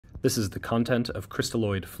This is the content of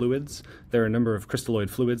crystalloid fluids. There are a number of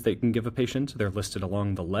crystalloid fluids that you can give a patient. They're listed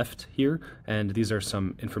along the left here, and these are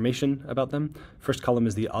some information about them. First column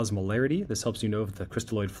is the osmolarity. This helps you know if the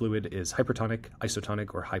crystalloid fluid is hypertonic,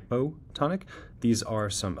 isotonic, or hypotonic. These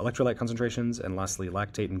are some electrolyte concentrations, and lastly,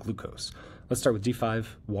 lactate and glucose. Let's start with D5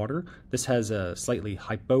 water. This has a slightly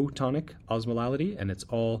hypotonic osmolality, and it's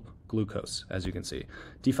all glucose, as you can see.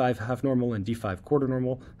 D5 half normal and D5 quarter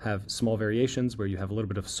normal have small variations where you have a little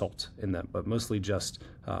bit of salt in them, but mostly just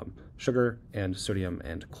sugar and sodium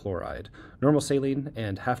and chloride. Normal saline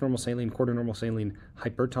and half normal saline, quarter normal saline,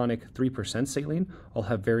 hypertonic 3% saline all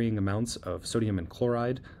have varying amounts of sodium and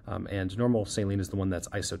chloride, and normal saline is the one that's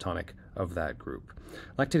isotonic of that group.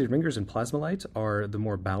 Lactated ringers and PlasmaLyte are the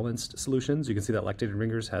more balanced solutions. You can see that Lactated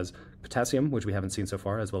ringers has potassium, which we haven't seen so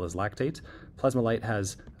far, as well as lactate. PlasmaLyte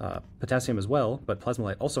has potassium as well, but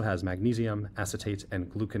PlasmaLyte also has magnesium, acetate, and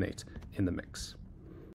gluconate in the mix.